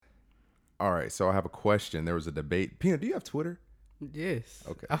All right, so I have a question. There was a debate. Pina, do you have Twitter? Yes.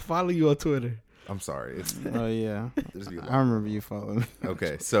 Okay. I follow you on Twitter. I'm sorry. It's Oh yeah, there's be a lot. I remember you following.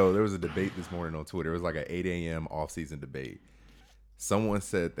 Okay, so there was a debate this morning on Twitter. It was like an 8 a.m. off-season debate. Someone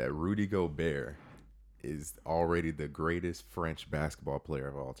said that Rudy Gobert is already the greatest French basketball player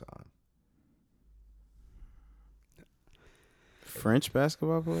of all time. French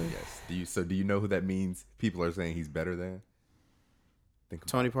basketball player? Yes. Do you know who that means? People are saying he's better than. Think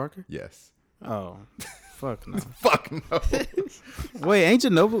Tony Parker? Yes. Oh, fuck no. Fuck no. Wait, ain't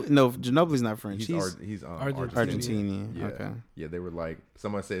Ginobili? No, Ginobili's not French. He's Argentinian. Argentinian. Yeah. Okay. Yeah, they were like,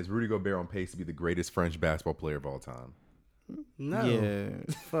 someone says Rudy Gobert on pace to be the greatest French basketball player of all time. No. Yeah.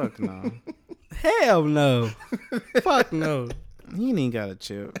 Fuck no. Hell no. Fuck no. He ain't even got a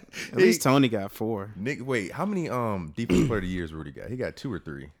chip. At least Tony got 4. Nick, wait, how many defensive player of the years Rudy got? He got 2 or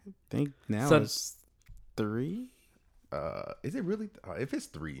 3. I think now So- it's 3. Is it really? If it's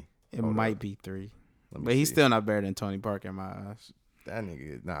 3, It hold might up. be 3. Let me But he's see. still not better than Tony Parker in my eyes. That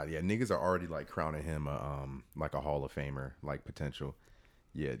nigga. Nah, yeah, niggas are already like crowning him like a Hall of Famer like potential.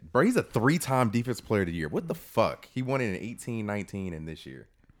 Yeah, bro, he's a 3-time defensive player of the year. What the fuck? He won it in 18, 19, and this year.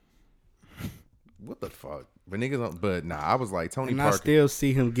 What the fuck? But niggas don't. But nah, I was like Tony And I Parker. still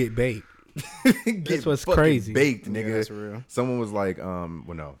see him get bait. Get That's what's fucking crazy. Baked, Yeah, nigga. that's real. Someone was like, well,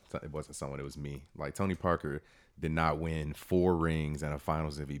 no, it wasn't someone. It was me. Like Tony Parker did not win 4 rings and a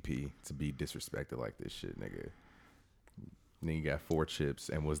Finals MVP to be disrespected like this shit, nigga. Then he got 4 chips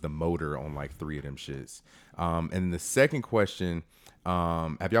and was the motor on like 3 of them shits. And the second question,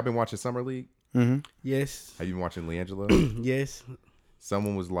 have y'all been watching Summer League? Yes. Have you been watching LiAngelo? Yes.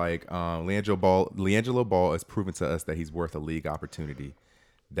 Someone was like, LiAngelo Ball has proven to us that he's worth a league opportunity.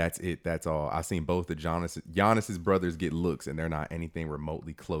 That's it. That's all. I've seen both of Giannis's brothers get looks, and they're not anything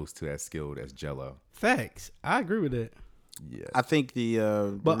remotely close to as skilled as Jello. Facts. I agree with that. Yeah. I think the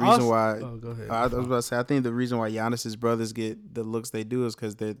But reason also- why Oh, go ahead. I was about to say I think the reason why Giannis's brothers get the looks they do is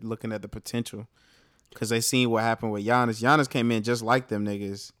because they're looking at the potential. Because they seen what happened with Giannis. Giannis came in just like them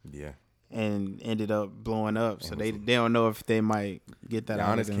niggas Yeah. and ended up blowing up. So they don't know if they might get that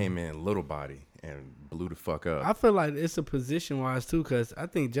out of Giannis them. came in little body and blew the fuck up. I feel like it's a position wise too, because I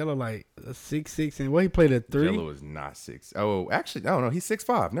think Jello like a 6'6", and what he played at 3. Jello is not 6. Oh, actually, I don't know. He's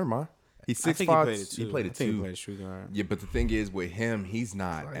 6'5". Never mind. He's I 6'5". think he played it too. He played I it think he too. played shooting guard. Yeah, but the thing is with him, he's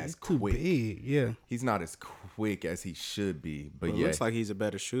not Like, as he's too quick. big. Yeah. He's not as quick as he should be. But But it yeah, looks like he's a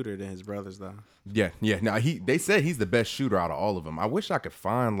better shooter than his brothers though. yeah. Now they said he's the best shooter out of all of them. I wish I could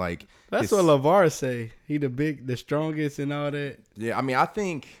find like That's his- what LeVar say. He the strongest and all that. Yeah, I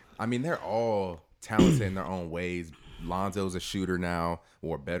mean they're all talented in their own ways. Lonzo's a shooter now,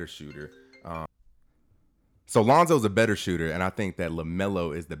 or a better shooter. So Lonzo's a better shooter, and I think that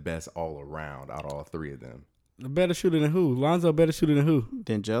LaMelo is the best all around out of all 3 of them. A better shooter than who? Lonzo better shooter than who?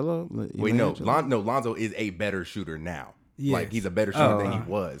 Then Jello? Wait, no, Lonzo is a better shooter now. Yes. Like he's a better shooter than he Oh.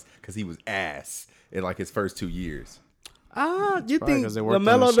 was because he was ass in like his first 2 years. You probably think 'cause they worked on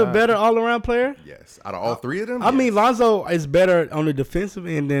LaMelo his the shot. better all around player? Yes, out of all 3 of them. I mean, yes. Lonzo is better on the defensive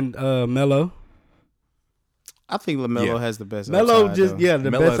end than Melo. I think LaMelo Yeah. has the best. Melo upside, just though.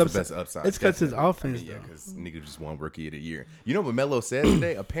 the Melo best has the upside. best upside. It's because his definitely. offense. Yeah, though. because nigga just won Rookie of the Year. You know what Melo said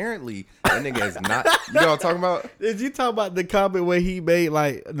today? Apparently, that nigga is not. You know what I'm talking about? Did you talk about the comment where he made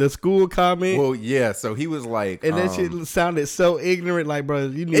like the school comment? Well, yeah. So he was like, and that shit sounded so ignorant. Like, bro,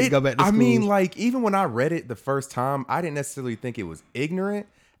 you need to go back to school. I mean, like, even when I read it the first time, I didn't necessarily think it was ignorant.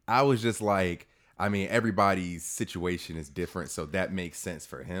 I was just like, I mean, everybody's situation is different, so that makes sense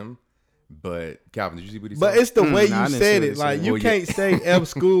for him. But Calvin, did you see what he but said? it's the way nah, I you didn't see said what it. he Like, said. you Well, yeah. can't say F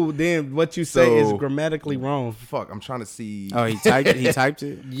school, then what you say is So- grammatically wrong. Fuck, I'm trying to see. Oh, he typed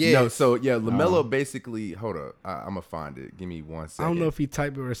it. Yeah. No, so yeah, LaMelo basically. Hold up, I'm gonna find it. Give me 1 I second. don't know if he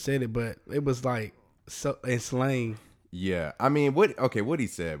typed it or said it, but it was like so in slang. Yeah, I mean, what he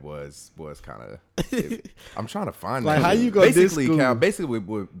said was kind of. I'm trying to find Like, that. how you gonna basically, diss school? basically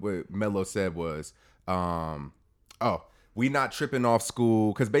what Melo said was, we not tripping off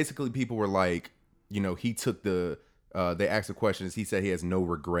school because basically people were like, you know, he took the. They asked the questions. He said he has no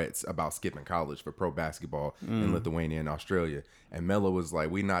regrets about skipping college for pro basketball in Lithuania and Australia. And Melo was like,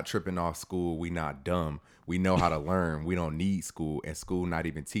 we not tripping off school. We not dumb. We know how to learn. We don't need school. And school not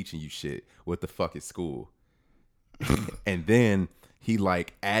even teaching you shit. What the fuck is school? And then he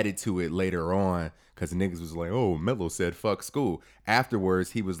like added to it later on because niggas was like, oh, Melo said fuck school.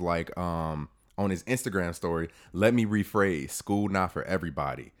 Afterwards, he was like, on his Instagram story, let me rephrase, school not for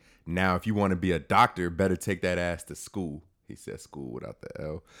everybody. Now, if you want to be a doctor, better take that ass to school. He said school without the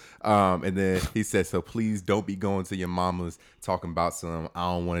L. And then he said, so please don't be going to your mama's talking about some,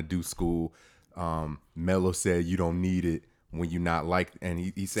 I don't want to do school. Melo said you don't need it. when you not like, and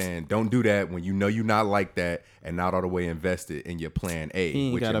he's saying don't do that when you know you're not like that and not all the way invested in your plan A. He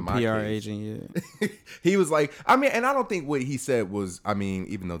ain't which got in a my PR case, agent yet. he was like, I mean, and I don't think what he said was, I mean,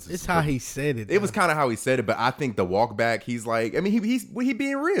 even though It's how he said it. it was kind of how he said it, but I think the walk back, he's like, I mean, he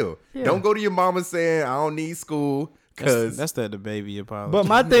being real. Yeah. Don't go to your mama saying I don't need school because That's the baby apology. But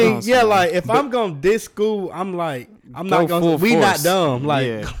my thing, yeah, like if I'm gonna diss school, I'm like, I'm not Go gonna. full We not force. dumb. Like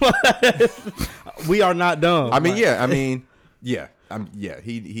Yeah. we are not dumb. I mean, Like, yeah, I mean, yeah,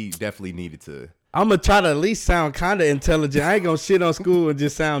 he definitely needed to. I'm gonna try to at least sound kind of intelligent. I ain't gonna shit on school and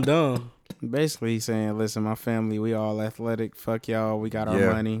just sound dumb. Basically, he's saying, listen, my family, we all athletic. Fuck y'all. We got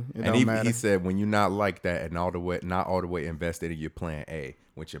our money. It and don't matter. he said when you're not like that and not all the way invested in your plan A,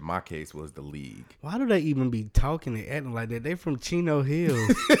 which in my case was the league. Why do they even be talking and acting like that? They from Chino Hills.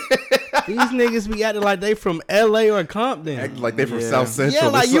 These niggas be acting like they from LA or Compton. Acting like they from Yeah. South Central. Yeah,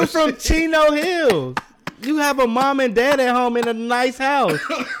 or like some you from shit. Chino Hills. You have a mom and dad at home in a nice house.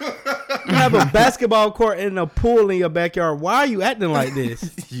 You have a basketball court and a pool in your backyard. Why are you acting like this?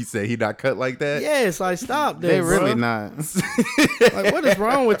 He said he not cut like that. Yes, like stop that. they really bruh. not. Like, what is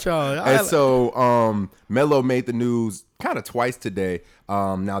wrong with y'all? And so Melo made the news kind of twice today.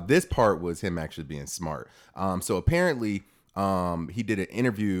 Now this part was him actually being smart. So apparently he did an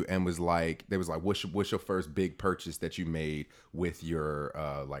interview and was like, they was like, what's your first big purchase that you made with your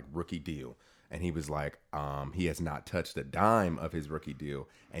like rookie deal? And he was like, he has not touched a dime of his rookie deal,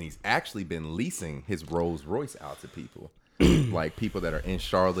 and he's actually been leasing his Rolls Royce out to people, like people that are in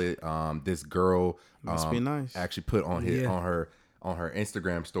Charlotte. This girl Must be nice. actually put on his Yeah. on her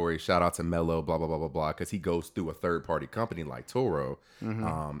Instagram story, shout out to Melo, blah blah blah blah blah, because he goes through a third party company like Toro,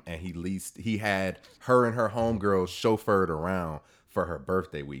 and he had her and her homegirls chauffeured around for her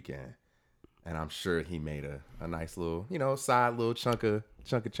birthday weekend, and I'm sure he made a nice little side little chunk of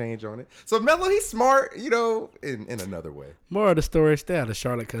change on it. So Melo, he's smart, in another way. More of the story, stay out of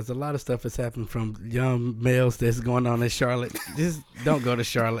Charlotte because a lot of stuff has happened from young males that's going on in Charlotte. Just don't go to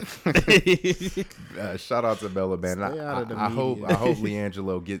Charlotte. Shout out to Melo, man. Stay out of the I hope media.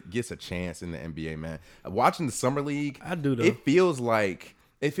 LiAngelo gets a chance in the NBA, man. Watching the summer league, I do, though. It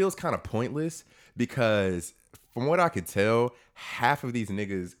feels kind of pointless because from what I could tell, half of these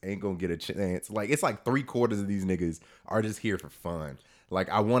niggas ain't gonna get a chance. Like it's like 3/4 of these niggas are just here for fun. Like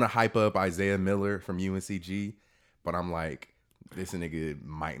I want to hype up Isaiah Miller from UNCG, but I'm like, this nigga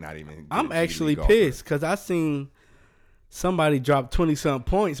might not even. I'm actually pissed because I seen somebody drop 20-something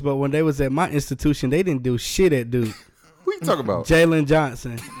points, but when they was at my institution, they didn't do shit at Duke. Who you talking about? Jalen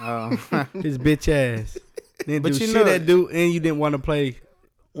Johnson, Oh. his bitch ass, didn't But do you shit know- at Duke, and you didn't want to play.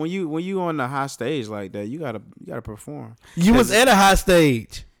 when you on the high stage like that, you gotta perform. You was at a high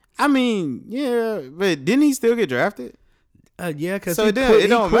stage. I mean, yeah, but didn't he still get drafted? Yeah, because So he it don't- quit, it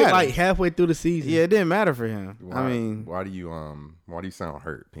don't he quit matter. like halfway through the season. Yeah, it didn't matter for him. Why, I mean, why do you sound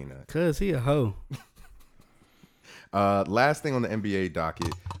hurt, Peanut? Cause he a hoe. Last thing on the NBA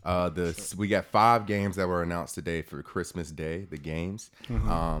docket, we got 5 games that were announced today for Christmas Day. The games,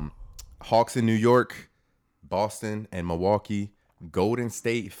 Hawks in New York, Boston and Milwaukee, Golden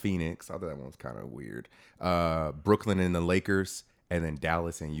State, Phoenix. I thought that one was kind of weird. Brooklyn and the Lakers, and then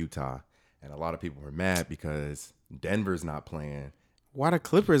Dallas and Utah. And a lot of people were mad because Denver's not playing. why the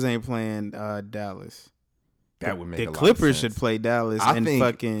Clippers ain't playing Dallas? That would make The a lot of Clippers sense. should play Dallas I and think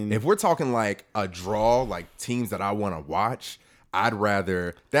fucking. if we're talking like a draw, like teams that I want to watch, I'd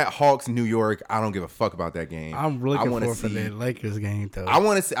rather that Hawks New York. I don't give a fuck about that game. I'm I looking wanna forward for see- that Lakers game though. I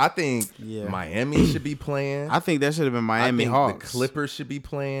want to see. I think Yeah. Miami should be playing. I think that should have been Miami I think Hawks. the Clippers should be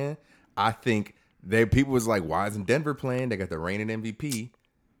playing. I think people was like, why isn't Denver playing? They got the reigning MVP.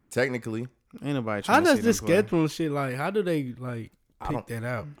 Technically, Ain't nobody How trying to does see this them play. scheduling shit like? How do they like pick that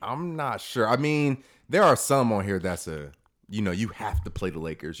out? I'm not sure. I mean, there are some on here that's you have to play the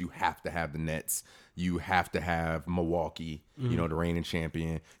Lakers. You have to have the Nets. You have to have Milwaukee, the reigning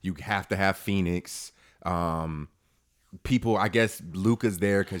champion. You have to have Phoenix. People, I guess Luka's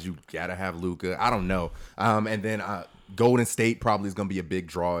there because you got to have Luka. I don't know. And then Golden State probably is going to be a big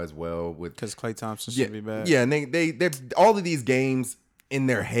draw as well. Because Klay Thompson Yeah, should be back. yeah, and they're all of these games in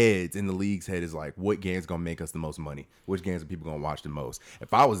their heads, in the league's head, is like, what game's gonna make us the most money? Which games are people gonna watch the most?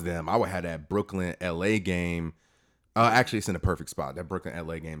 If I was them, I would have that Brooklyn LA game. Actually, it's in a perfect spot. That Brooklyn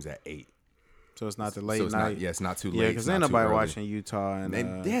LA game's at 8. So it's not the late So it's night. it's not too late. Yeah, It's because not ain't too nobody early. watching Utah and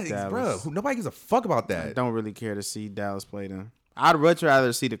Dallas. Bro, nobody gives a fuck about that. Don't really care to see Dallas play them. I'd much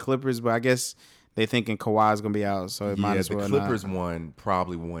rather see the Clippers, but I guess they thinking Kawhi's gonna be out, so it might as The well Clippers not. one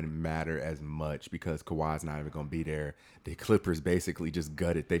probably wouldn't matter as much because Kawhi's not even gonna be there. The Clippers basically just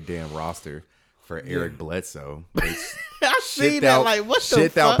gutted their damn roster for Eric Bledsoe. I see Shipped that. out, Like what the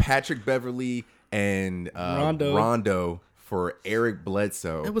shipped out fuck? Patrick Beverly and Rondo. Rondo for Eric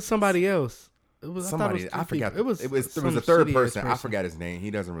Bledsoe. It was somebody else. It was Somebody, I forgot. It was there was some a third shitty-ass person. I forgot his name.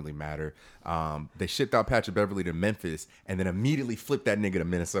 He doesn't really matter. They shipped out Patrick Beverly to Memphis and then immediately flipped that nigga to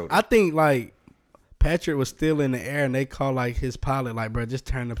Minnesota. I think like Patrick was still in the air and they called like his pilot like, bro, just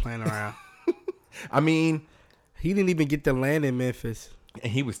turn the plane around. I mean, he didn't even get to land in Memphis.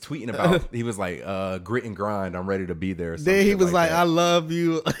 and he was tweeting about. He was like, "Grit and grind. I'm ready to be there." or some Then he shit was like, that. "I love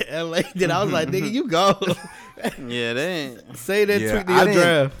you, LA." Then I was like, "Nigga, you go." Yeah, they ain't. Say that Yeah, tweet to I your didn't-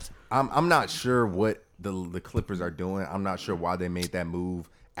 draft. I'm not sure what the Clippers are doing. I'm not sure why they made that move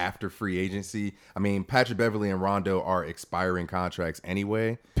after free agency. I mean, Patrick Beverly and Rondo are expiring contracts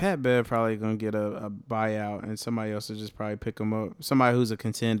anyway. Pat Bev probably gonna get a buyout, and somebody else will just probably pick him up. Somebody who's a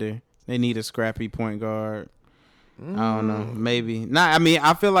contender. They need a scrappy point guard. I don't know. Maybe not. I mean,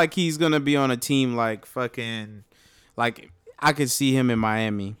 I feel like he's gonna be on a team like fucking, like I could see him in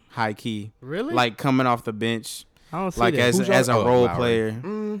Miami, high key. Really? Like coming off the bench, I don't see like that. as a role Lowry.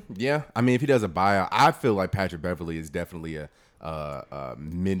 player. Yeah, I mean, if he does a buyout, I feel like Patrick Beverly is definitely a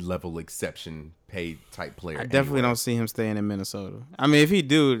mid-level exception paid type player. I definitely anyway. don't see him staying in Minnesota. I mean, if he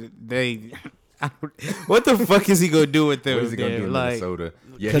do, they. What the fuck is he gonna do with them? What is he gonna do in Like, Minnesota?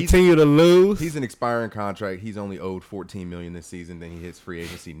 Yeah, Continue to lose. he's an expiring contract. He's only owed $14 million this season. Then he hits free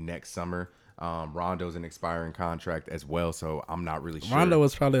agency next summer. Rondo's an expiring contract as well, so I'm not really sure. Rondo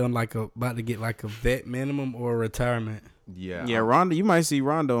was probably on like about to get like a vet minimum or retirement. Yeah, Rondo. You might see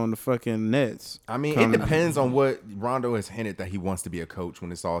Rondo on the fucking Nets. I mean, coming. it depends on what Rondo has hinted that he wants to be a coach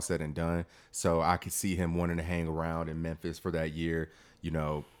when it's all said and done. So I could see him wanting to hang around in Memphis for that year. You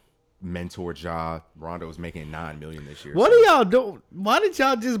know, mentor Ja. Rondo was making $9 million this year. What so. do y'all do? Why did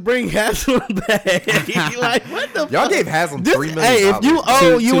y'all just bring Haslam back? Like what the? Y'all fuck? gave Haslam This- $3 million. Hey, if you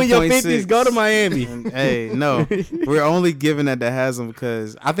owe you in your 2.6. 50s, go to Miami. Hey, no, we're only giving that to Haslam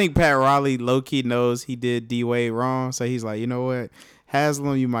because I think Pat Riley low key knows he did D Wade wrong, so he's like, you know what,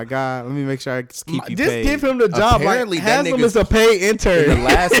 Haslam, you my guy. Let me make sure I keep you Just paid. give him the job. Apparently, Like, that Haslam nigga's- is a paid In intern. the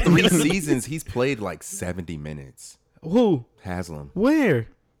last 3 seasons, he's played like 70 minutes. Who? Haslam. Where?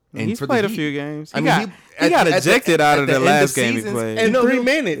 And He's for the played a Heat. few games. I mean, he got at ejected out of the end last game he seasons, played. In no, 3 he'll-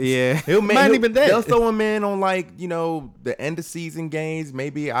 minutes. Yeah. Not even that. They'll throw him in on like, you know, the end of season games.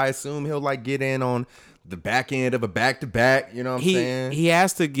 Maybe I assume he'll like get in on the back end of a back to back. You know what I'm saying? He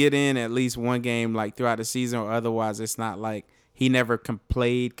has to get in at least one game like throughout the season, or otherwise it's not like he never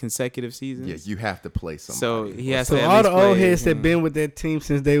played consecutive seasons. Yeah, you have to play so somebody. he has So to. At all least the old play. heads that been with that team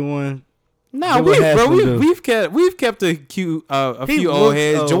since day one. No, do what Haslam do. we've kept a few He old looks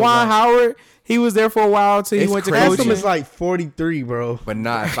heads. old, Jawan like- Howard, he was there for a while till he It's went to crazy. coaching. Haslam is like 43, bro. But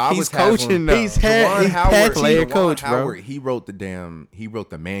not if I He's was coaching Haslam, though. He's had- he's patchy. Player Juwan coach, bro. Howard, he wrote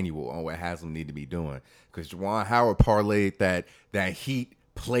the manual on what Haslam need to be doing because Juwan Howard parlayed that Heat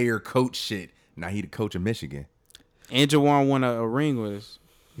player coach shit. Now he the coach of Michigan. And Jawan won a ring with us.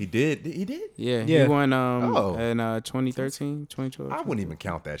 He did. He did. Yeah, Yeah. he won Oh. in 2013, 2012. I wouldn't even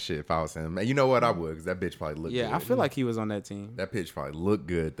count that shit if I was him. And you know what? I would because that bitch probably looked. Yeah, good. I feel like he was on that team. That pitch probably looked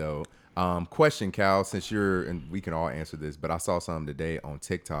good though. Question, Cal, since you're and we can all answer this, but I saw something today on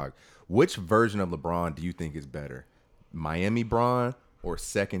TikTok. Which version of LeBron do you think is better, Miami Bron or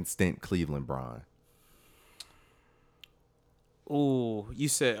second stint Cleveland Bron? Ooh, you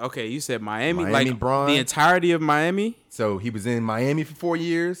said Miami, Miami like Bron. the entirety of Miami. So he was in Miami for 4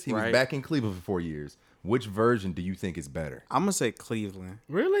 years. He was Right. back in Cleveland for 4 years. Which version do you think is better? I'm gonna say Cleveland.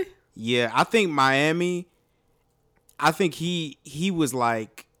 Really? Yeah, I think Miami. I think he was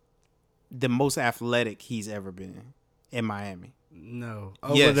like the most athletic he's ever been in Miami. No.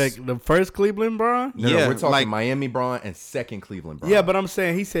 Over Yes. the first Cleveland Bron? No, Yeah, we're talking like- Miami Bron and second Cleveland Bron. Yeah, but I'm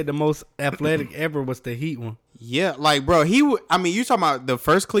saying he said the most athletic ever was the Heat one. Yeah, like bro, I mean, you talking about the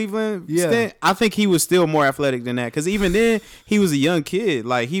first Cleveland Yeah. stint? I think he was still more athletic than that because even then he was a young kid.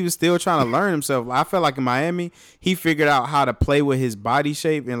 Like he was still trying to learn himself. I felt like in Miami he figured out how to play with his body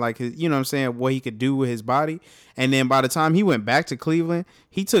shape and like his, you know what I'm saying, what he could do with his body. And then by the time he went back to Cleveland,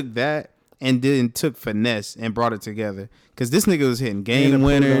 he took that and then took finesse and brought it together. Because this nigga was hitting And game improved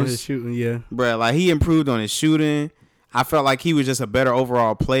on his winners, shooting, yeah. bro. Like he improved on his shooting. I felt like he was just a better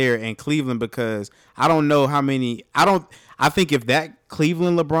overall player in Cleveland because I don't know how many. I think if that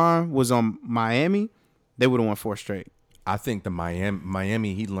Cleveland LeBron was on Miami, they would have won 4 straight. I think the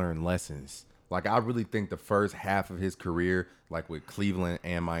Miami he learned lessons. Like I really think the first half of his career, like with Cleveland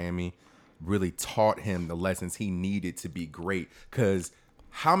and Miami, really taught him the lessons he needed to be great. Because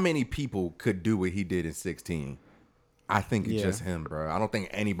how many people could do what he did in 16? I think it's Yeah. just him, bro. I don't think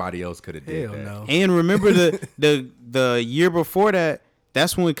anybody else could have did Hell that. no. And remember the year before that,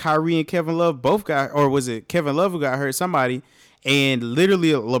 that's when Kyrie and Kevin Love both got, or was it Kevin Love who got hurt? Somebody. And literally,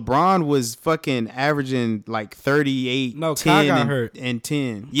 LeBron was fucking averaging like 38, No, 10, Kai got and, hurt. and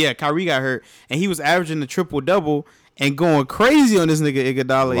 10. Yeah, Kyrie got hurt. And he was averaging the triple-double and going crazy on this nigga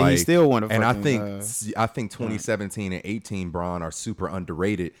Iguodala, and he still won a fucking... And I think 2017 and 18 Bron are super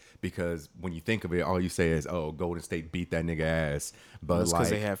underrated because when you think of it, all you say is, "Oh, Golden State beat that nigga ass." But because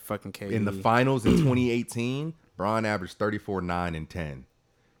they have fucking KD. in the finals in 2018, Bron averaged 34, 9, and 10.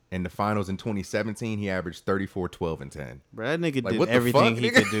 In the finals in 2017, he averaged 34, 12, and 10. Bro, that nigga Like, did what the everything fuck, he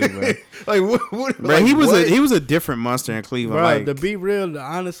nigga? could do, bro. Like what? Bro, like, he what? was a different monster in Cleveland. Bro, like, to be real,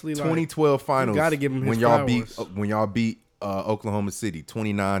 honestly, like 2012 finals. gotta give him his when y'all beat Oklahoma City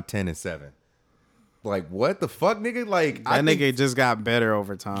 29, 10, and 7. Like what the fuck, nigga? Like that nigga just got better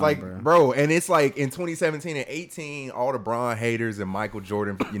over time, like bro. and it's like in 2017 and 18, all the Bron haters and Michael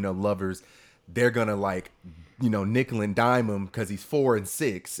Jordan, lovers, they're gonna like, nickel and dime him because he's 4 and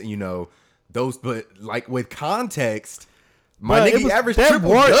 6, and those. But like with context, my Bro, nigga it was averaged that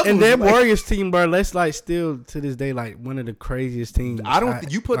triple and that doubles. Like, Warriors team, bro. That's like still to this day like one of the craziest teams. I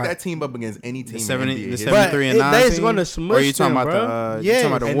don't. You put that team up against any team in NBA history. 73 and 9 That's team? gonna Or smush you talking them, about bro. the you talking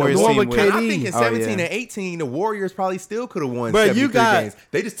about the and Warriors the one team with with- And KD. I think in Oh, 17 yeah. and 18, the Warriors probably still could have won Bro, you 73 got games.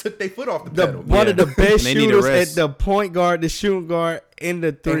 They just took their foot off the the pedal. one of the best They need a shooters at rest. the point guard, the shooting guard, and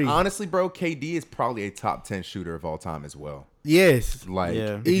the three. And honestly, bro, KD is probably a top 10 shooter of all time as well. Yes, Like,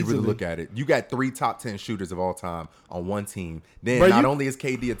 Yeah. if you really Easily. look at it, you got 3 top 10 shooters of all time on one team. Then Bro, not you- only is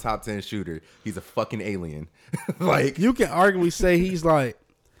KD a top 10 shooter, he's a fucking alien. Like, you can arguably say he's like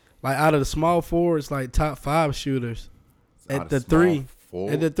out of the small forwards, like top 5 shooters out at of the small three.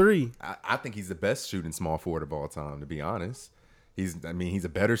 forward. At the three. I think he's the best shooting small forward of all time, to be honest. He's a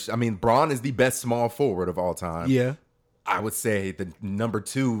better. Bron is the best small forward of all time. Yeah, I would say the number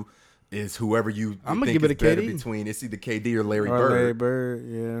 2 is whoever you I'ma think give it is a better KD. between. It's either KD or Larry Or Bird. Larry Bird,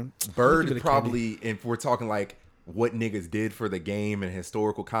 yeah. Bird give it is a probably, if we're talking like what niggas did for the game in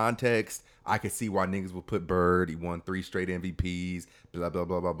historical context, I could see why niggas would put Bird. He won 3 straight MVPs, blah, blah,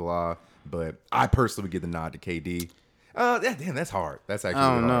 blah, blah, blah. But I personally would give the nod to KD. Damn, that's hard. That's actually I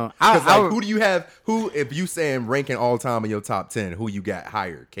don't really know. hard. 'Cause, I like, would- who do you have? Who, if you saying ranking all time in your top 10, who you got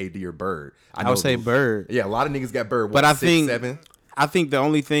higher, KD or Bird? I would say Bird. Yeah, a lot of niggas got Bird. But I 6, think 7. I think the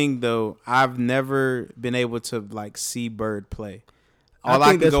only thing though, I've never been able to like see Bird play. All I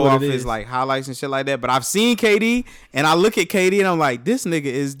think can that's go what off it is is. like highlights and shit like that. But I've seen KD and I look at KD and I'm like, this nigga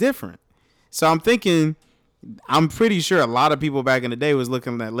is different. So I'm thinking, I'm pretty sure a lot of people back in the day was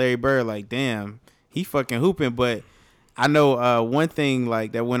looking at Larry Bird like, damn, he fucking hooping. But I know one thing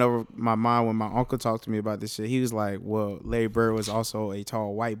like that went over my mind when my uncle talked to me about this shit. He was like, well, Larry Bird was also a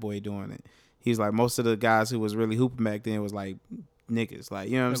tall white boy doing it. He was like, most of the guys who was really hooping back then was like niggas. Like,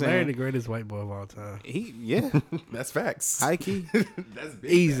 you know what I'm Larry saying? the greatest white boy of all time. Yeah, That's facts. high key. That's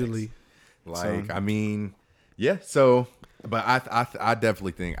big Easily. facts. Like, yeah. So, but I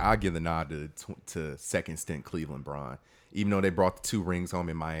definitely think I give the nod to second stint Cleveland Bron, even though they brought the 2 rings home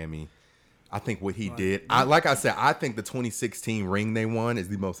in Miami. I think what he did, like I said, I think the 2016 ring they won is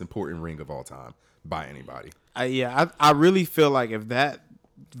the most important ring of all time by anybody. I really feel like if that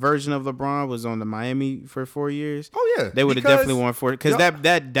version of LeBron was on the Miami for 4 years, Oh yeah, they would have because definitely won 4. Because y'all-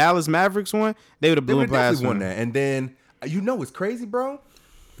 that Dallas Mavericks one, they would have They blew would past definitely won them. that. And then what's crazy, bro?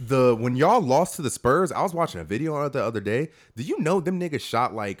 When y'all lost to the Spurs, I was watching a video on it the other day. Do you know them niggas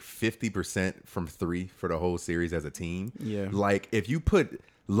shot like 50% from 3 for the whole series as a team? Yeah. Like if you put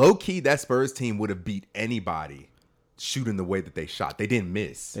low key, that Spurs team would have beat anybody shooting the way that they shot. They didn't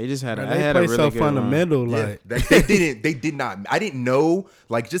miss. They just had a, Bro, they they had a play really so good fundamental. Yeah, Like they did not. I didn't know,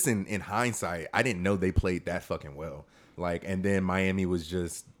 like, just in hindsight, I didn't know they played that fucking well. Like, and then Miami was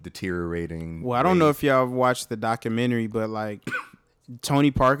just deteriorating. Well, I don't know if y'all watched the documentary, but like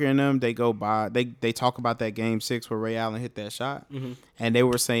Tony Parker and them, they go by. They talk about that game 6 where Ray Allen hit that shot, and they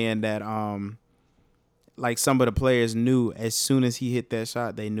were saying that like some of the players knew as soon as he hit that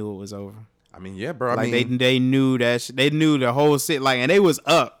shot, they knew it was over. I mean, yeah, bro. Like they knew that they knew the whole shit. Like, and they was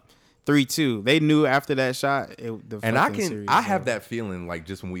up 3-2. They knew after that shot. And I have that feeling like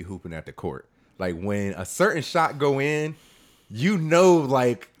just when we hooping at the court, like when a certain shot go in,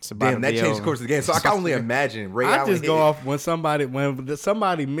 like about damn, to that be changed over. the course of the game. So I can only imagine Ray I Allen just go hit it. off when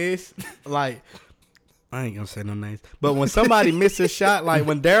somebody missed. Like I ain't gonna say no names, but when somebody missed a shot, like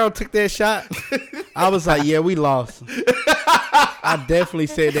when Daryl took that shot, I was like, yeah, we lost. I definitely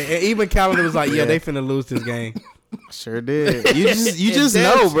said that. And even Calendar was like, yeah, they finna lose this game. Sure did. You And just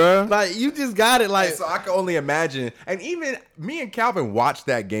that's- know, bro. Like you just got it. Like So I can only imagine. And even me and Calvin watched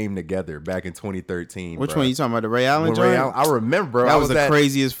that game together back in 2013. Which bro. one you talking about? The Ray Allen When joint? Ray Allen, I remember, bro. That I was the at-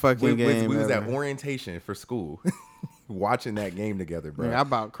 craziest fucking game We was at ever. orientation for school. watching that game together, bro. Yeah, I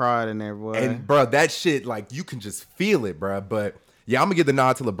about cried in there, boy. And bro, that shit, like, you can just feel it, bro. But yeah, I'm gonna give the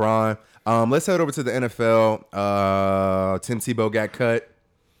nod to LeBron. Let's head over to the NFL. Tim Tebow got cut.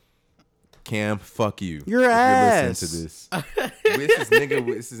 Cam, fuck you. Your if ass. You're listening to this.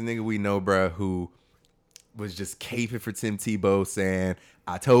 This is nigga we know, bro, who was just caping for Tim Tebow, saying,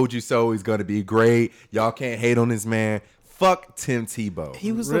 "I told you so. He's gonna be great. Y'all can't hate on this man." Fuck Tim Tebow.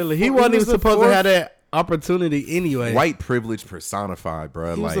 he was Really, he wasn't even supposed to have that opportunity anyway. White privilege personified,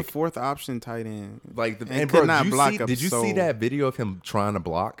 bro. He was like, the fourth option tight end. like the and and could bro, not block up did you see soul. that video of him trying to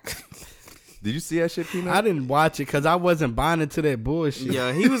block? Did you see that shit, Peanut? I didn't watch it because I wasn't buying into that bullshit.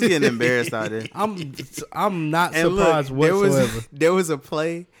 Yeah, he was getting embarrassed out there. I'm not And surprised whatsoever. There was a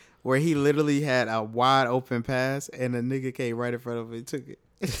play where he literally had a wide open pass and a nigga came right in front of him and took it.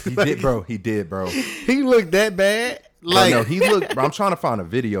 He did, bro. He did, bro. He looked that bad. Like, no, he looked. Bro, I'm trying to find a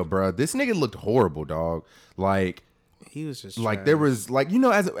video, bro. This nigga looked horrible, dog. Like, He was just like trash. there was, like, you know,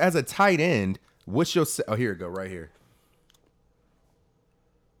 as a tight end, what's your? Oh, here it go, right here.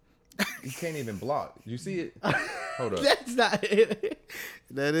 You can't even block. You see it? Hold up. That's not it.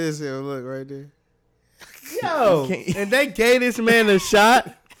 That is him. Look right there. Yo, You can't- and they gave this man a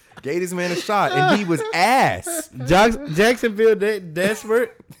shot. Gave this man a shot, and he was ass. Jacksonville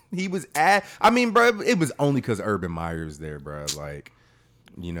desperate. He was ass. I mean, bro, it was only because Urban Meyer's there, bro. Like,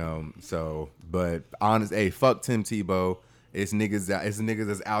 you know. So, but honest, hey, fuck Tim Tebow. It's niggas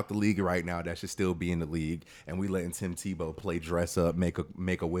that's out the league right now that should still be in the league, and we letting Tim Tebow play dress up, make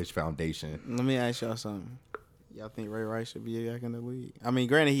a Wish Foundation. Let me ask y'all something. Y'all think Ray Rice should be back in the league? I mean,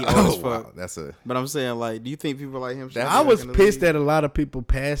 granted, he old as fuck. Wow, that's a. But I'm saying, like, do you think people like him should be I back was in the pissed league? that a lot of people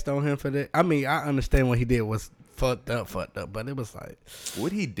passed on him for that. I mean, I understand what he did was fucked up, but it was like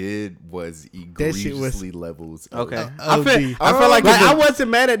What he did was That shit was- egregiously levels. Okay. OD. I feel like I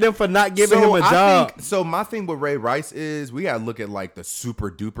wasn't mad at them for not giving him a job. So my thing with Ray Rice is we gotta look at like the super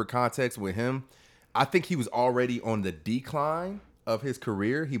duper context with him. I think he was already on the decline of his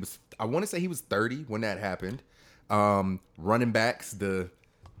career. I want to say he was 30 when that happened. Running backs, the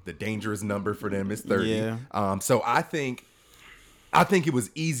dangerous number for them is 30. Yeah. So I think it was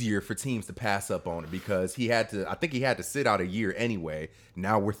easier for teams to pass up on it because I think he had to sit out a year anyway.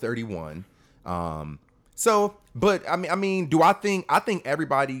 Now we're 31. But I mean, I think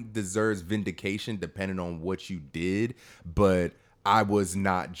everybody deserves vindication depending on what you did, but I was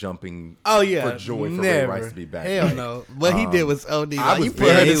not jumping for joy for Ray Rice to be back. Hell Like, no. What he did was OD. I Like, was you put her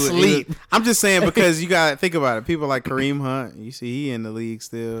very- to he was- sleep. I'm just saying because you got to think about it. People like Kareem Hunt, you see, he in the league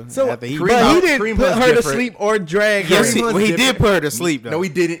still. So, After he, Kareem But Hunt- he didn't Kareem put Hunt's her to different. sleep or drag her. yes, he Hunt's did different. put her to sleep. Though. No, he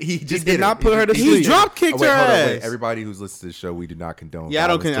didn't. He just did not put her to He sleep. just drop kicked wait, her hold on, ass. wait. Everybody who's listening to the show, we do not condone. Yeah, I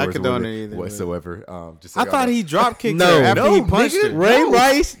don't violence I towards condone women it either, whatsoever. Just I so thought y'all he drop kicked No, her after no, he punched nigga. her. Ray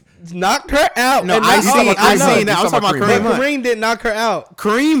Rice knocked her out. No, and I not- seen I know. that. I You was talking about Kareem But Kareem Hunt. Kareem didn't knock her out.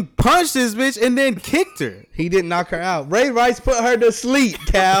 Kareem punched this bitch and then kicked her. He didn't knock her out. Ray Rice put her to sleep,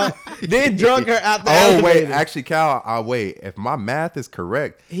 Cal. Then drunk her out the Oh elevator. wait, actually, Cal, wait. If my math is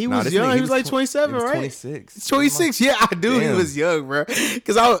correct, He nah, was this young. nigga, He was like 27, he was right? 26. 26. Yeah, I do. Damn. He was young, bro.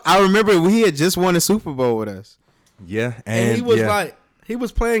 Because I remember he had just won a Super Bowl with us. Yeah, and he was yeah. like, he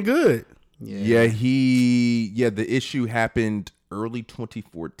was playing good. Yeah, the issue happened early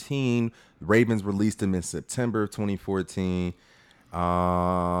 2014. Ravens released him in September of 2014.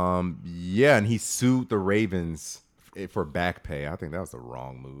 And he sued the Ravens for back pay. I think that was the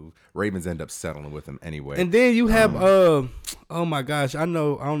wrong move. Ravens end up settling with him anyway. And then you have, oh my gosh, I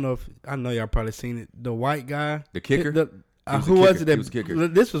know y'all probably seen it. The white guy, The kicker? He was a who was kicker. it? He was a kicker.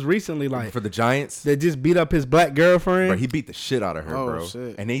 This was recently, like for the Giants, that just beat up his black girlfriend. bro, he beat the shit out of her, Oh, bro.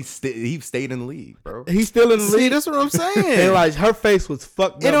 shit. And he stayed in the league, bro. He's still in the See, league. that's what I'm And saying. like her face was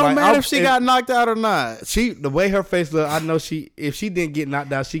fucked It up. don't Like, matter if she got knocked out or not. the way her face looked. I know if she didn't get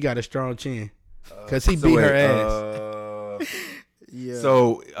knocked out, she got a strong chin because he beat wait, her ass. Yeah.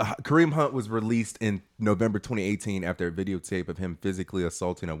 So Kareem Hunt was released in November 2018 after a videotape of him physically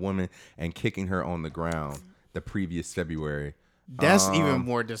assaulting a woman and kicking her on the ground the previous February. That's even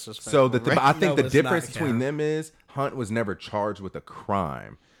more disrespectful. So I think No, the it's difference not, between Cam. them is Hunt was never charged with a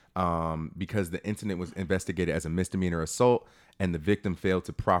crime because the incident was investigated as a misdemeanor assault and the victim failed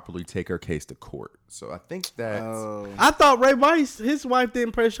to properly take her case to court. So I think that I thought Ray Rice, his wife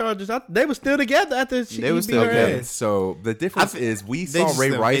didn't press charges. They were still together after They he were beat still her okay. ass. So the difference is we they saw just Ray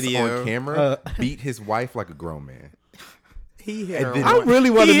a Rice video. on camera beat his wife like a grown man. he hit And her then- I once.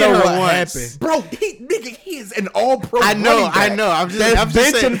 really want to He know hit her what once. happened. Bro, he is an all-pro. I know. running back. I'm That's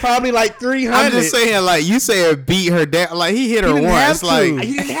just benching saying. probably like 300. I'm just saying, like you said, beat her down. Like he hit her didn't once. have to. Like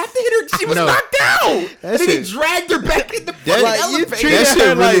He didn't have to hit her She was No. knocked out. And then he shit- dragged her back in the That- fucking like, you elevator. treated That her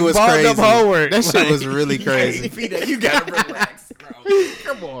shit really like was balled up crazy. homework. That shit was really crazy. You gotta relax, bro.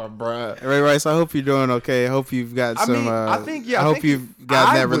 Come on, bro. Ray Rice, I hope you're doing okay. I hope you've got I some. mean, I think, yeah, I I hope think you've got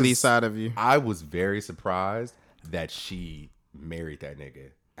I that was- release out of you. I was very surprised that she married that nigga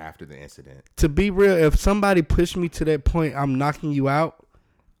after the incident. To be real, if somebody pushed me to that point, I'm knocking you out.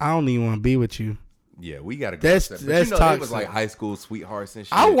 I don't even want to be with you. Yeah, we gotta go. That's- But that's you know, they was toxic. like high school sweethearts and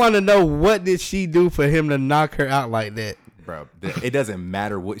shit. I want to know what did she do for him to knock her out like that. Bro, it doesn't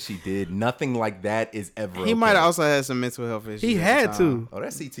matter what she did. Nothing like that is ever. He might okay. have also had some mental health issues. He at the had time. to. Oh,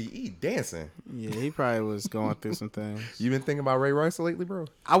 that's CTE dancing. Yeah, he probably was going through some things. You been thinking about Ray Rice lately, bro?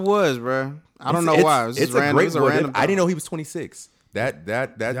 I was, bro. I don't know It's- why. It was It's just a random. great. It was a Well, random. I didn't know he was 26. That Y'all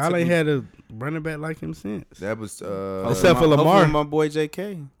took ain't me- had a running back like him since. That was Except for Lamar. Hopefully my boy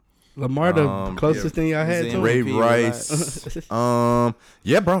JK. Lamar, the closest yeah. thing y'all had He's to in Ray MVP, Rice.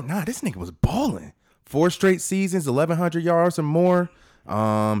 Yeah, bro. Nah, this nigga was balling. 4 straight seasons, 1,100 yards or more.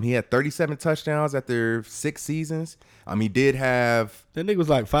 He had 37 touchdowns after 6 seasons. He did have. That nigga was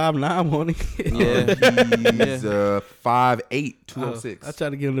like 5'9", wasn't he? Yeah. He's 5'8", 206. I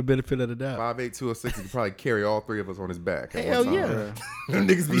tried to give him the benefit of the doubt. 5'8", 206. He could probably carry all 3 of us on his back. at Hell one time. yeah. Them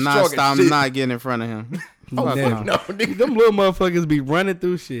niggas be I'm not, strong as I'm shit. not getting in front of him. Oh, Nah. fuck no, nigga. Them little motherfuckers be running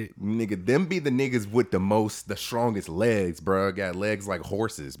through shit. Nigga, them be the niggas with the strongest legs, bro. Got legs like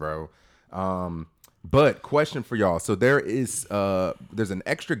horses, bro. But question for y'all. So there's an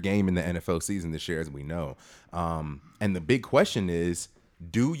extra game in the NFL season this year, as we know. And the big question is,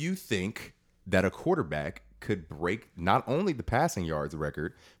 do you think that a quarterback could break not only the passing yards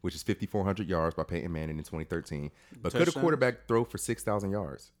record, which is 5,400 yards by Peyton Manning in 2013, but could a Touchdown? quarterback throw for 6,000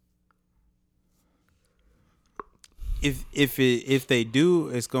 yards? If they do,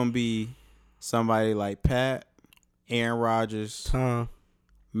 it's gonna be somebody like Pat, Aaron Rodgers, Tom.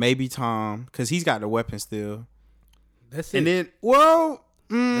 maybe Tom, because he's got the weapon still. That's it. And then, well,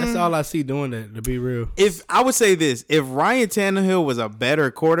 That's all I see doing that, to be real. if I would say this, if Ryan Tannehill was a better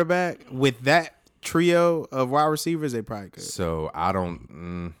quarterback with that trio of wide receivers, they probably could. So I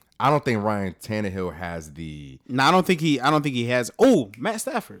don't think Ryan Tannehill has the. No, I don't think he has. Oh, Matt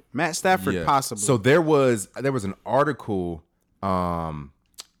Stafford Yeah. possibly. So there was an article.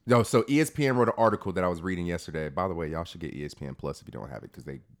 So ESPN wrote an article that I was reading yesterday. By the way, y'all should get ESPN Plus if you don't have it because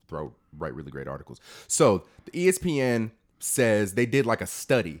they write really great articles. So the ESPN says they did like a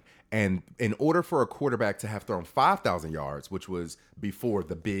study, and in order for a quarterback to have thrown 5,000 yards, which was before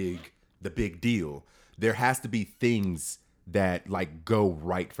the big deal, there has to be things that like go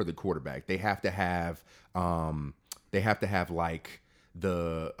right for the quarterback. They have to have like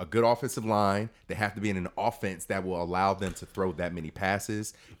a good offensive line. They have to be in an offense that will allow them to throw that many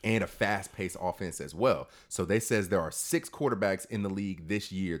passes, and a fast-paced offense as well. So they says there are 6 quarterbacks in the league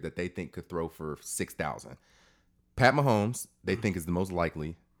this year that they think could throw for 6,000. Pat Mahomes, they think is the most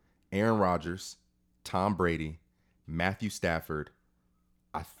likely. Aaron Rodgers, Tom Brady, Matthew Stafford,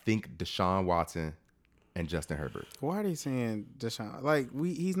 I think Deshaun Watson, and Justin Herbert. why are they saying Deshaun? Like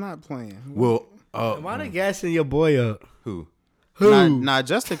he's not playing. Well, Why they gassing your boy up? who? Nah,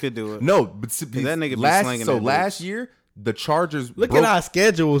 Justin could do it. No, but that nigga be slinging that last year the Chargers Look broke- at our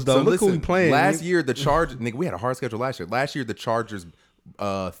schedules, though. So Look who we listen, playing. last year the Chargers, nigga, we had a hard schedule last year. Last year the Chargers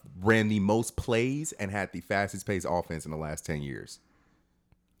ran the most plays and had the fastest paced offense in the last 10 years.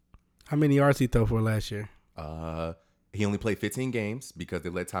 How many yards he throw for last year? He only played 15 games because they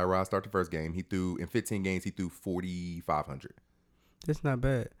let Tyrod start the first game. In 15 games he threw 4,500. That's not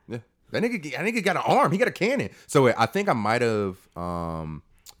bad. Yeah. That nigga got an arm. He got a cannon. So I think I might have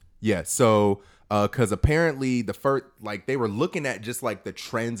because apparently the first, like, they were looking at just like the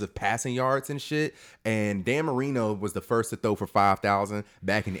trends of passing yards and shit, and Dan Marino was the first to throw for 5,000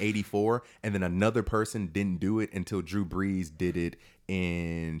 back in '84, and then another person didn't do it until Drew Brees did it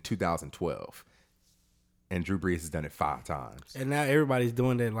in 2012, and Drew Brees has done it 5 times. And now everybody's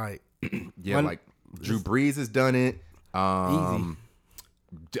doing that like Yeah, like Drew Brees has done it. easy.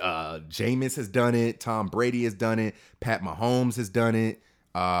 Jameis has done it. Tom Brady has done it. Pat Mahomes has done it.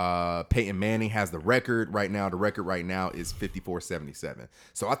 Peyton Manning has the record right now. The record right now is 54-77.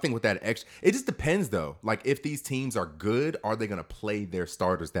 So I think with that extra, it just depends though. Like if these teams are good, are they going to play their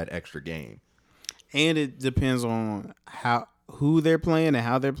starters that extra game? And it depends on who they're playing and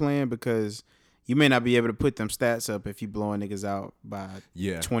how they're playing, because you may not be able to put them stats up if you blowing niggas out by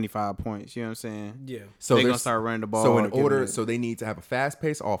 25 points. You know what I'm saying? Yeah. So they're there's- gonna start running the ball. So in and getting order, it. so they need to have a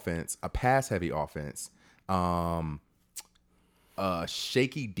fast-paced offense, a pass-heavy offense,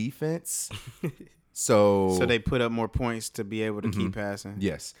 shaky defense. So they put up more points to be able to keep passing.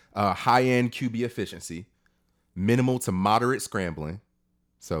 yes, high-end QB efficiency, minimal to moderate scrambling,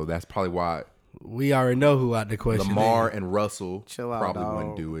 So that's probably why We already know who out the question. Lamar and Russell Chill out, probably dog.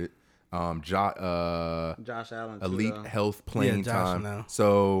 wouldn't do it. Josh Allen. Elite Health playing Yeah, Josh time. now.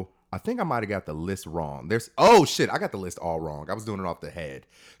 So I think I might have got the list wrong. Oh shit, I got the list all wrong. I was doing it off the head.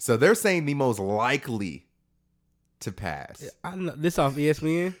 So they're saying the most likely to pass. I know, this off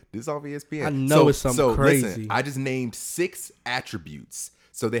ESPN. This is off ESPN. I know it's something crazy. Listen, I just named 6 attributes.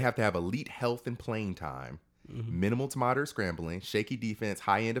 So they have to have elite health and playing time, minimal to moderate scrambling, shaky defense,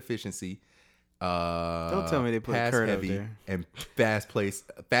 high end efficiency. Don't tell me they put pass Kurt up heavy there. and fast pace,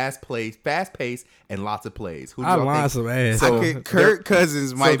 and lots of plays. Who do I y'all lied think? some ass. So Kirk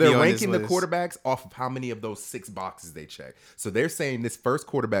Cousins might be they're on ranking this the list. quarterbacks off of how many of those 6 boxes they check. So they're saying this first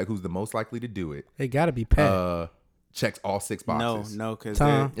quarterback who's the most likely to do it It got to be Pat. checks all 6 boxes. No, because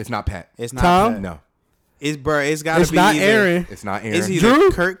Tom. It's not Pat. it's not. Tom? Pat. No, It's got to it's be not either, Aaron. it's not Aaron. It's either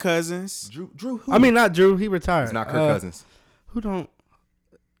Drew? Kirk Cousins. Drew who? I mean, not Drew. He retired. it's not Kirk Cousins. Who don't?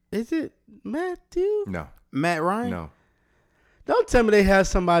 Is it Matthew? No, Matt Ryan. no. Don't tell me they have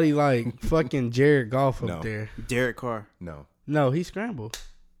somebody like fucking Jared Goff up No. there. Derek Carr. No. No, he scrambled.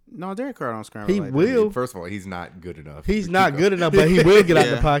 No, Derek Carr don't scramble. He like will. First of all, he's not good enough. He's not good enough, but he will get that.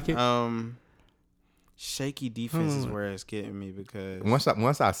 out the pocket. Shaky defense is where it's getting me because.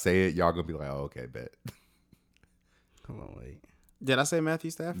 Once I say it, y'all gonna be like, oh, okay, bet. Hold on, wait. Did I say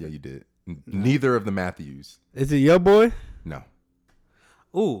Matthew Stafford? Yeah, you did. Neither of the Matthews. Is it your boy? No,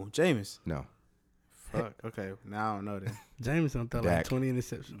 Ooh, Jameis. no. Fuck. Okay, now I don't know that. James don't throw Dak. like 20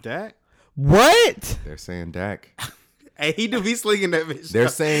 interceptions. Dak. What? They're saying Dak. Hey, he do be slinging that bitch. They're though.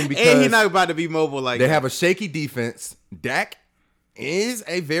 saying and he because not about to be mobile like they that. have a shaky defense. Dak is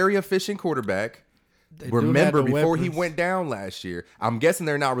a very efficient quarterback. They do Remember, have the before he weapons. went down last year, I'm guessing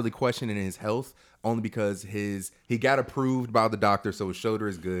they're not really questioning his health, only because he got approved by the doctor, so his shoulder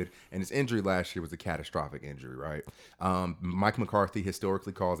is good, and his injury last year was a catastrophic injury, right? Mike McCarthy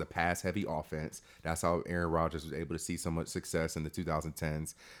historically calls a pass-heavy offense. That's how Aaron Rodgers was able to see so much success in the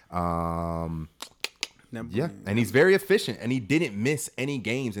 2010s. Yeah, and he's very efficient, and he didn't miss any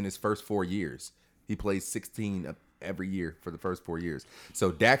games in his first 4 years. He plays 16 every year for the first 4 years.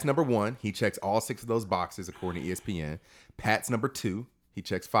 So Dak's number 1. He checks all 6 of those boxes according to ESPN. Pat's number 2. He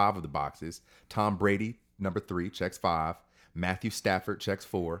checks 5 of the boxes. Tom Brady, number 3, checks 5. Matthew Stafford checks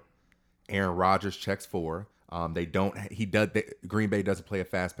 4. Aaron Rodgers checks 4. Green Bay doesn't play a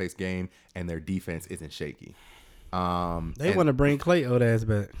fast-paced game, and their defense isn't shaky. They want to bring Clay old ass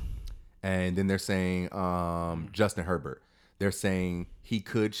back. And then they're saying Justin Herbert. They're saying he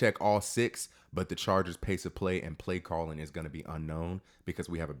could check all 6, but the Chargers' pace of play and play calling is going to be unknown because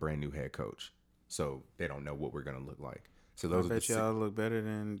we have a brand new head coach. So they don't know what we're going to look like. So I those are the bet 6. y'all look better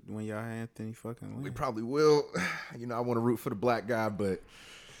than when y'all had Anthony fucking Lynn. We probably will. You know, I want to root for the black guy, but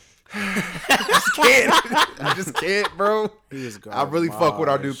I just can't, bro. He is I really fuck with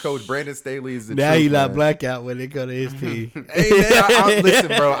our new garbage. coach. Brandon Staley is the Now truth, you not man. blackout when they go to SP. Hey man, listen,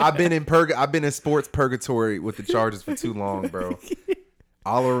 bro. I've been in sports purgatory with the Chargers for too long, bro.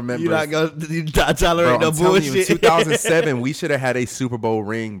 All I remember, You not gonna you not bro, tolerate no I'm telling you, in bullshit. 2007, we should have had a Super Bowl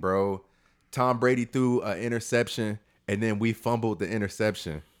ring, bro. Tom Brady threw an interception, and then we fumbled the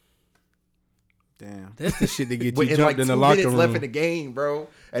interception. Damn. That's the shit that get you With jumped like in 2 the locker minutes room. left in the game, bro.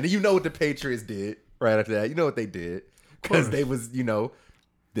 And you know what the Patriots did right after that. You know what they did because they was,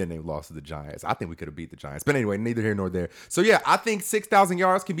 then they lost to the Giants. I think we could have beat the Giants. But anyway, neither here nor there. So yeah, I think 6,000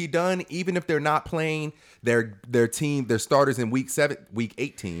 yards can be done even if they're not playing their starters in week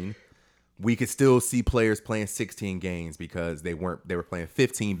 18. We could still see players playing 16 games because they were playing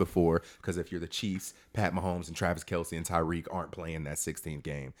 15 before. Because if you're the Chiefs, Pat Mahomes and Travis Kelce and Tyreek aren't playing that 16th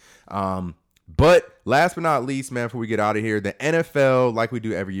game. But last but not least, man, before we get out of here, the NFL, like we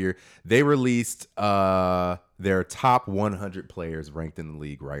do every year, they released their top 100 players ranked in the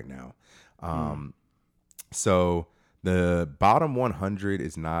league right now. So the bottom 100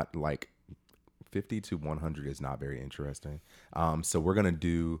 is not like 50 to 100 is not very interesting. So we're gonna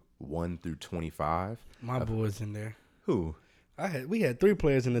do 1 through 25. My boy's in there. Who? We had 3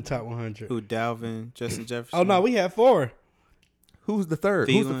 players in the top 100. Who? Dalvin, Justin Jefferson. Oh no, we had 4. Who's the third?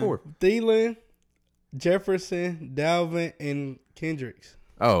 Who's the Thielen. fourth? Thielen, Jefferson, Dalvin, and Kendricks.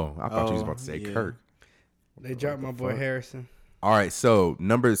 Oh, I thought you was about to say yeah. Kirk. They dropped my boy fuck? Harrison. All right, so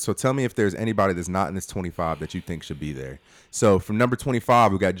numbers. So tell me if there's anybody that's not in this 25 that you think should be there. So from number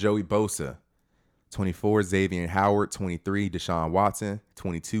 25, we got Joey Bosa. 24, Xavier Howard. 23, Deshaun Watson.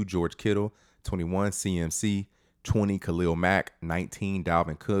 22, George Kittle. 21, CMC. 20, Khalil Mack. 19,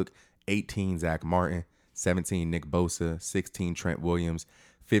 Dalvin Cook. 18, Zach Martin. 17, Nick Bosa. 16, Trent Williams.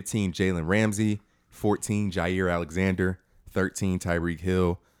 15, Jalen Ramsey. 14, Jair Alexander. 13, Tyreek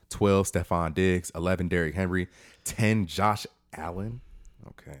Hill. 12, Stephon Diggs. 11, Derrick Henry. 10, Josh Allen.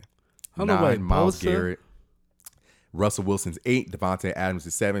 Okay. Hold on, 9, wait, Myles Bosa? Garrett. Russell Wilson's 8. Devontae Adams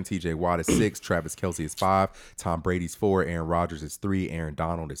is 7. TJ Watt is 6. Travis Kelce is 5. Tom Brady's 4. Aaron Rodgers is 3. Aaron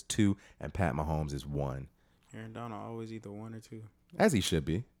Donald is 2. And Pat Mahomes is 1. Aaron Donald always either 1 or 2. As he should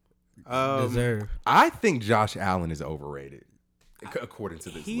be. Deserve. I think Josh Allen is overrated, according to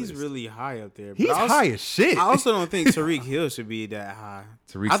this He's list. really high up there. He's but I also- high as shit. I also don't think Tariq Hill should be that high.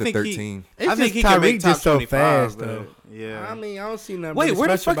 Tariq's I at think 13. It's I think just he can make Tyreek top just so 25, fast, but, though. Yeah. I mean, I don't see nothing. Wait, really where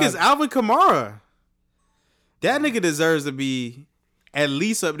the special fuck is about Alvin Kamara? That nigga deserves to be at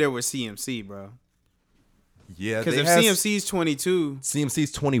least up there with CMC, bro. Yeah, Because they if have- CMC's 22,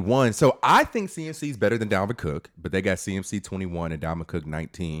 CMC's 21. So I think CMC's better than Dalvin Cook, but they got CMC 21 and Dalvin Cook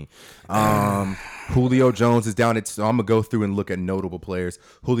 19. Julio Jones is down at, so I'm going to go through and look at notable players.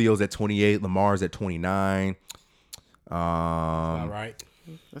 Julio's at 28. Lamar's at 29. all right.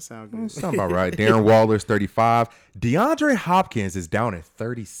 that sounds good. Sound about right. Darren Waller's 35. DeAndre Hopkins is down at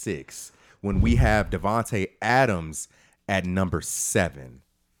 36 when we have Devontae Adams at number 7.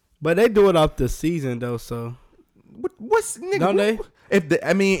 But they do it off the season though, so What's nigga? Don't they?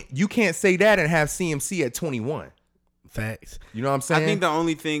 I mean, you can't say that and have CMC at 21. facts. You know what I'm saying? I think the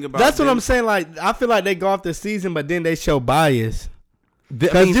only thing about That's what them- I'm saying. Like, I feel like they go off the season, but then they show bias. I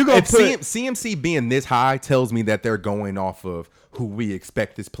 'Cause mean, you gonna if put- CMC being this high tells me that they're going off of who we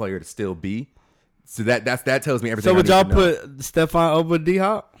expect this player to still be. So that tells me everything. So would I y'all need to know. put Stephon over D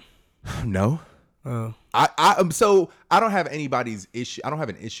Hop? No. Oh, So I don't have anybody's issue. I don't have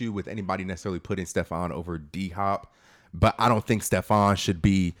an issue with anybody necessarily putting Stephon over D Hop, but I don't think Stephon should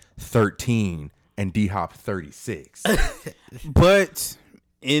be 13 and D Hop 36. But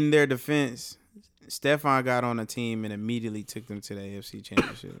in their defense, Stephon got on a team and immediately took them to the AFC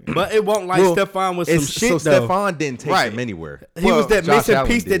Championship. but it won't like Well, Stephon was some shit so though. Stephon didn't take Right. them anywhere. He was that Josh missing Allen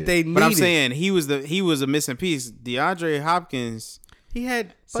piece did. that they needed. But I'm saying he was a missing piece. DeAndre Hopkins, he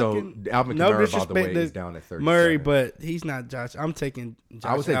had So fucking Alvin no Kamara, by the disrespect way, to is down at 37. Murray, but he's not Josh. I'm taking. Josh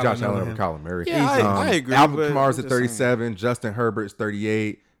I would say Josh Allen over him. Colin Murray. Yeah, I agree, Alvin but Kamara's I'm at just 37. Justin Herbert's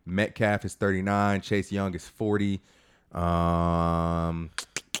 38. Metcalf is 39. Chase Young is 40.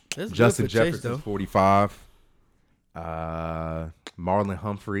 That's good Justin for Chase, Jefferson's though. 45. Marlon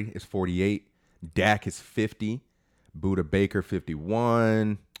Humphrey is 48. Dak is 50. Buda Baker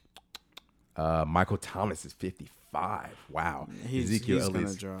 51. Michael Thomas is 55. Wow. Ezekiel he's gonna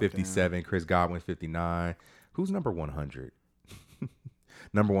Elliott's drop 57. Chris Godwin's 59. Who's number 100?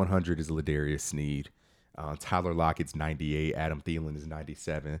 Number 100 is Ladarius Sneed. Tyler Lockett's 98. Adam Thielen is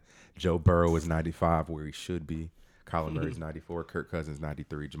 97. Joe Burrow is 95, where he should be. Kyler Murray's 94. Kirk Cousins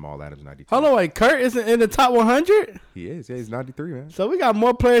 93. Jamal Adams 92. Hold on, wait. Kurt isn't in the top 100, He is. Yeah, he's 93, man. so we got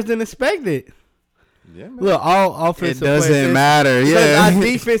more players than expected. Yeah, man. Look, all it offensive. doesn't players. matter. Look, Yeah, our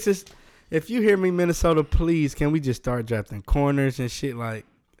defense is. If you hear me, Minnesota, please, can we just start drafting corners and shit? Like,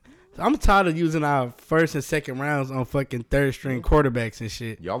 I'm tired of using our first and second rounds on fucking third string quarterbacks and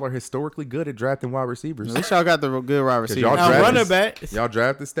shit. Y'all are historically good at drafting wide receivers. at least y'all got the good wide receiver. y'all Now, drafted- running back. Y'all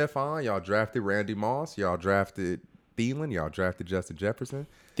drafted Stephon. Y'all drafted Randy Moss. Y'all drafted Thielen. Y'all drafted Justin Jefferson.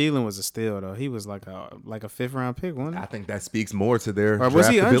 Thielen was a steal though. He was like a fifth round pick, wasn't he? I think that speaks more to their Or was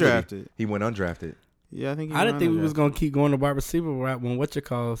he draftability. undrafted? He went undrafted. Yeah, I think. I didn't think we was gonna keep going to wide receiver right when what you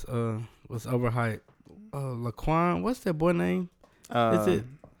calls was overhyped. Laquan, what's that boy name? Is it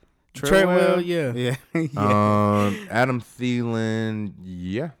Treadwell? Yeah. Yeah. yeah. Adam Thielen.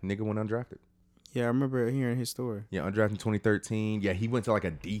 Yeah, nigga went undrafted. Yeah, I remember hearing his story. Yeah, undrafted in 2013. Yeah, he went to like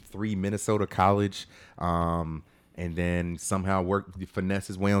a D3 Minnesota college. And then somehow worked finesse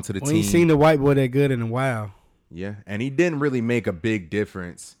his way onto the We team. ain't seen the white boy that good in a while. Yeah, and he didn't really make a big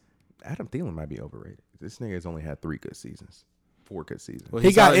difference. Adam Thielen might be overrated. This nigga has only had 3 good seasons, 4 good seasons. Well,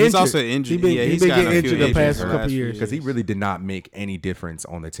 He got He's injured. also injured. He been- yeah, he he's been gotten getting a few injured the past injuries the couple last few years. Because he really did not make any difference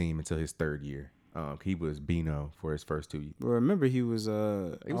on the team until his 3rd year. He was Bino for his first 2 years. Well, remember he was He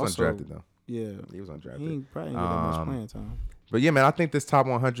was also- undrafted though. Yeah, He was undrafted. he probably didn't get that much playing time. But yeah, man, I think this top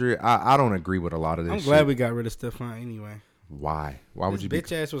 100. I don't agree with a lot of this. I'm shit. glad we got rid of Stephon anyway. Why? Why would This you be?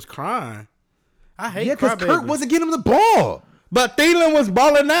 bitch ass was crying. I hate Yeah, because crybabies. Kirk wasn't getting him the ball. But Thielen was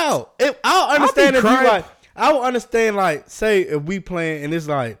balling out. I'll understand if you crying. like. I will understand like say if we playing and it's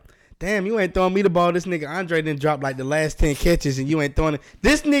like, damn, you ain't throwing me the ball. This nigga Andre didn't drop like the last 10 catches and you ain't throwing it.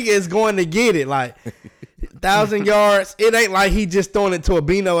 This nigga is going to get it like 1,000 yards. It ain't like he just throwing it to a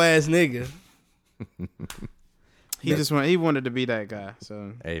Bino ass nigga. He wanted to be that guy.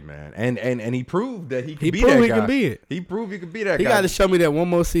 So Hey man, and he proved that he could He be proved that he guy. can be it. He proved he could be that He guy. got to show me that one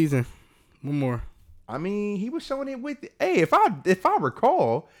more season, one more. I mean, he was showing it with. Hey, if I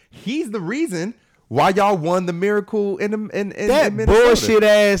recall, he's the reason why y'all won the Miracle in That Minnesota. bullshit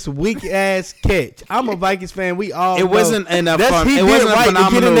ass, weak ass catch. I'm a Vikings fan. We all It know. wasn't enough. He It did wasn't a right to get in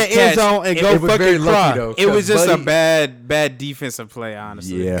phenomenal the end catch. zone and It- go it was very fucking lucky, cry. though. It was just a Buddy- bad defensive play,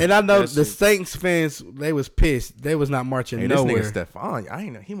 honestly. Yeah. And I know That the shit- Saints fans, they was pissed. They was not marching Hey, this nowhere. nigga Stephon, I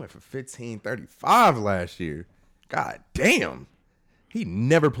ain't know he went for 1535 last year. God damn. He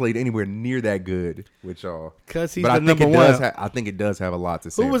never played anywhere near that good with y'all. 'Cause he's but the I think number it does one. I think it does have a lot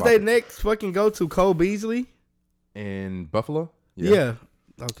to say. Who was about they it. next fucking go to? Cole Beasley? In Buffalo? Yeah.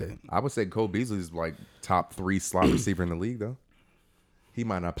 Okay. I would say Cole Beasley's like top 3 slot receiver in the league though. He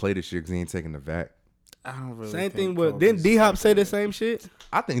might not play this year because he ain't taking the vac. I don't really Same think thing with. Kobe's Didn't D Hop say the like same shit?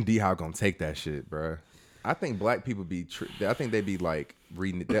 I think D-Hop gonna take that shit, bro. I think black people I think they be like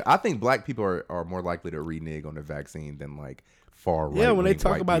I think black people are more likely to renege on the vaccine than like far right. Yeah, when they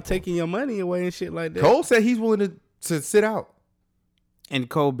talk white about people. taking your money away and shit like that. Cole said he's willing to sit out. And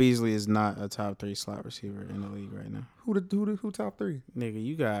Cole Beasley is not a top 3 slot receiver in the league right now. Who top 3? Nigga,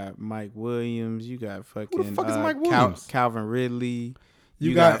 you got Mike Williams. You got fucking Who the fuck is Mike Williams? Calvin Ridley.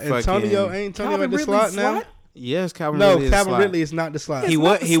 You got Antonio. fucking- Ain't Antonio at the slot now? Yes, Calvin No, Ridley. is Calvin slot. Ridley is not the slot. He not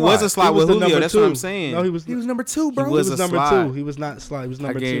was the he was a slot. slot with the Julio. number That's two. what I'm saying. No, he was number 2, bro. He was a number slot. 2. He was not slot. He was I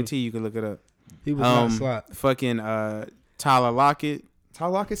number 2. guarantee you can look it up. He was not slot. Fucking Tyler Lockett.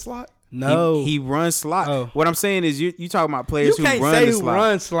 Tyler Lockett slot? No. He runs slot. Oh. What I'm saying is you talking about You players who can't run say the who slot.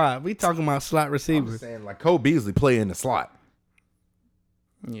 runs slot. We talking about slot I'm receivers. saying like Cole Beasley play in the slot.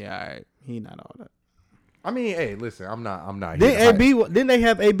 Yeah, all right. He not all that. I mean, hey, listen, I'm not here. Didn't to hype- Didn't they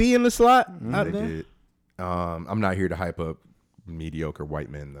have AB in the slot out They there? did. I'm not here to hype up mediocre white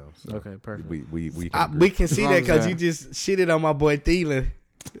men though. So Okay, perfect. We We can see long that as because that- you just shitted on my boy Thielen.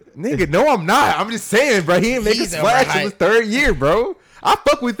 Nigga, no, I'm not. I'm just saying, bro. He ain't make a He's splash in overhyped. his 3rd year, bro. I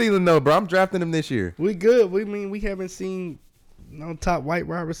fuck with Thielen though, bro. I'm drafting him this year. We good. We haven't seen no top white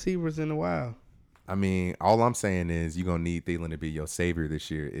wide receivers in a while. I mean, all I'm saying is you're gonna need Thielen to be your savior this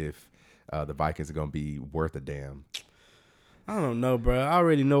year if the Vikings are gonna be worth a damn. I don't know, bro. I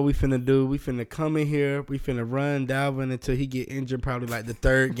already know what we finna do. We finna come in here. We finna run Dalvin until he get injured, probably like the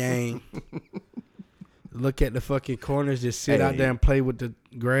 3rd game. Look at the fucking corners, just sit out Hey. there and play with the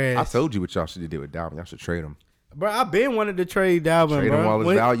grass. I told you what y'all should have did with Dalvin. Y'all should trade him. Bro, I been wanted to trade Dalvin, Trade bro. him while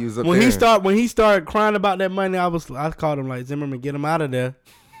his value's up when there. when he started crying about that money, I called him like, Zimmerman, get him out of there.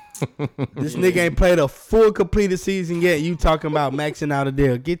 This nigga ain't played a full completed season yet. You talking about maxing out a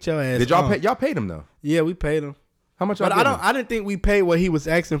deal? Get your ass. Did y'all on. pay? Y'all paid him though. Yeah, we paid him. How much? Y'all But give I didn't think we paid what he was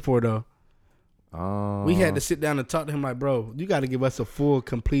asking for though. him? We had to sit down and talk to him like, bro, you got to give us a full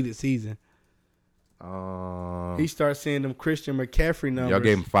completed season. He starts seeing them Christian McCaffrey numbers. y'all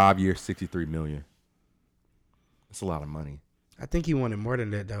gave him 5 years, $63 million. That's a lot of money. I think he wanted more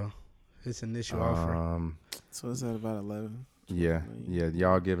than that though. His initial offer. So is that about 11? Yeah.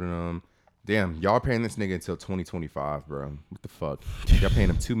 Y'all giving him. Damn, y'all paying this nigga until 2025, bro. What the fuck? Y'all paying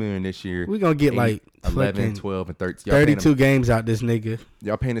him $2 million this year. We gonna get 8, like 11, fucking 12, and 13. Y'all paying 32 games out this nigga.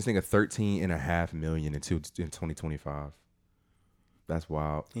 Y'all paying this nigga $13.5 million in 2025. That's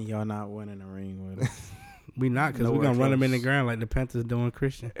wild. And y'all not winning a ring with him. We not because we Nowhere gonna run him in the close. ground like the Panthers doing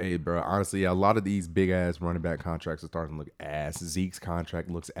Christian. Hey, bro. Honestly, a lot of these big ass running back contracts are starting to look ass. Zeke's contract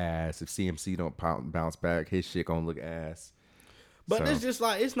looks ass. If CMC don't bounce back, his shit gonna look ass. But So- it's just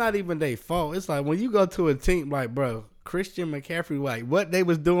like it's not even their fault. It's like when you go to a team like, bro, Christian McCaffrey, like what they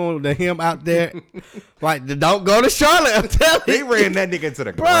was doing to him out there, like don't go to Charlotte. I'm telling They you, ran that nigga into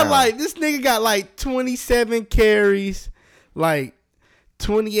the bro. ground. Like this nigga got like 27 carries, like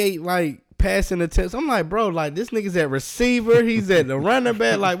 28 like passing attempts. I'm like, bro, like this nigga's at receiver. He's at the running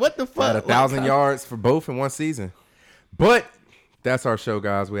back. Like what the fuck? Had 1,000 yards for both in one season. But that's our show,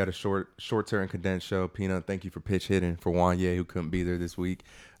 guys. We had a short-term condensed show. Peanut, thank you for pitch hitting for Wanye, who couldn't be there this week.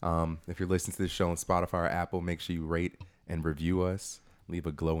 If you're listening to this show on Spotify or Apple, make sure you rate and review us. Leave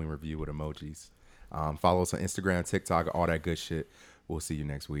a glowing review with emojis. Follow us on Instagram, TikTok, all that good shit. We'll see you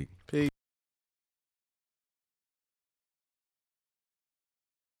next week. Peace.